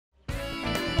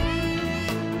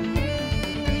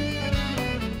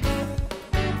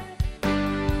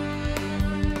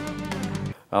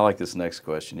I like this next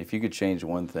question. If you could change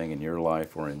one thing in your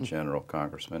life or in general,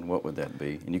 Congressman, what would that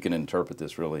be? And you can interpret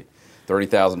this really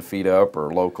 30,000 feet up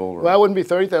or local. Or... Well, I wouldn't be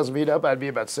 30,000 feet up. I'd be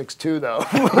about 6'2", though.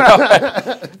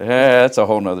 Yeah, that's a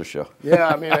whole nother show. Yeah,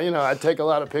 I mean, you know, I take a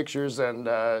lot of pictures, and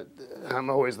I'm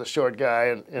always the short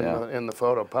guy in the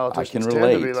photo. Politicians I can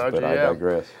relate, tend to be larger. but I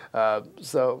digress.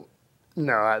 So,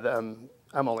 no,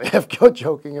 I'm only half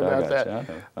joking about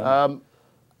that.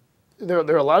 There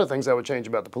are a lot of things I would change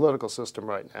about the political system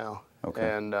right now,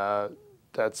 and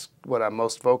that's what I'm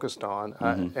most focused on.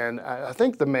 And I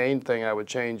think the main thing I would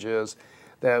change is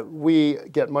that we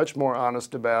get much more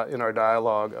honest in our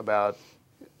dialogue about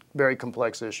very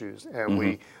complex issues,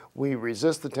 and we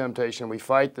resist the temptation, we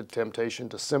fight the temptation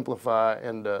to simplify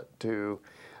and to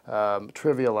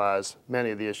trivialize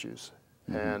many of the issues.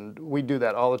 And we do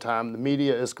that all the time. The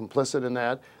media is complicit in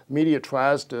that. Media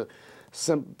tries to,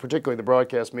 particularly the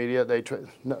broadcast media,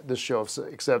 this show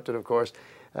accepted, of course,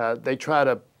 they try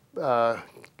to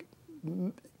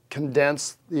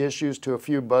condense the issues to a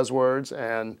few buzzwords,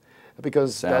 and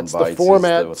because that's the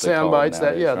format, sound bites,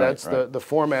 that's the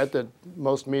format that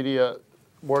most media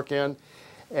work in.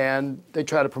 And they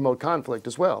try to promote conflict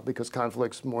as well, because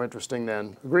conflict's more interesting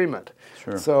than agreement.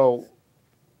 Sure. So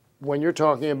when you're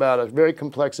talking about a very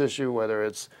complex issue, whether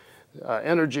it's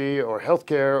energy or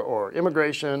healthcare or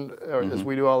immigration, or as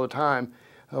we do all the time,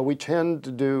 we tend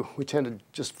to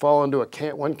just fall into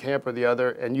one camp or the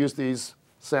other and use these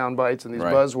sound bites and these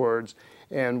buzzwords,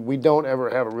 and we don't ever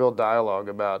have a real dialogue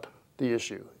about the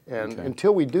issue. And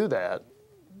until we do that,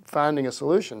 finding a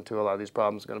solution to a lot of these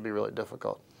problems is going to be really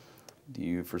difficult. Do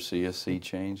you foresee a sea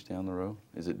change down the road?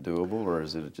 Is it doable, or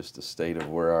is it just a state of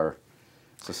where our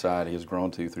society has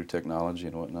grown to through technology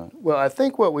and whatnot? Well, I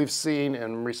think what we've seen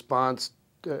in response,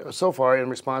 so far in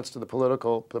response to the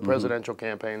presidential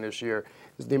campaign this year,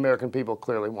 is the American people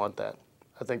clearly want that.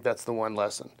 I think that's the one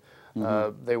lesson.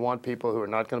 They want people who are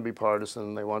not going to be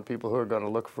partisan. They want people who are going to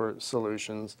look for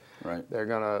solutions. They're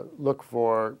going to look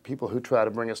for people who try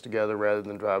to bring us together rather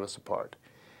than drive us apart.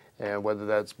 And whether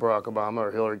that's Barack Obama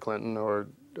or Hillary Clinton or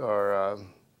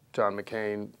John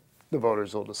McCain, the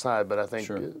voters will decide. But I think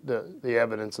the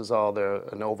evidence is all there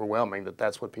and overwhelming that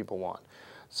that's what people want.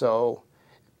 So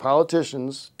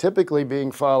politicians, typically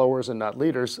being followers and not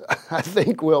leaders, I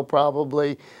think will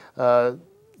probably,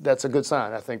 that's a good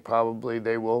sign. I think probably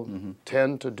they will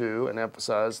tend to do and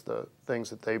emphasize the things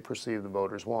that they perceive the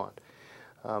voters want.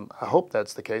 I hope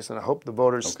that's the case, and I hope the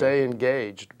voters stay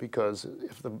engaged, because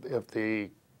if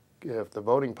the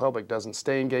voting public doesn't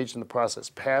stay engaged in the process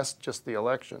past just the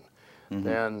election,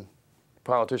 then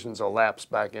politicians will lapse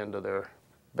back into their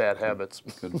bad habits.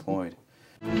 Good point.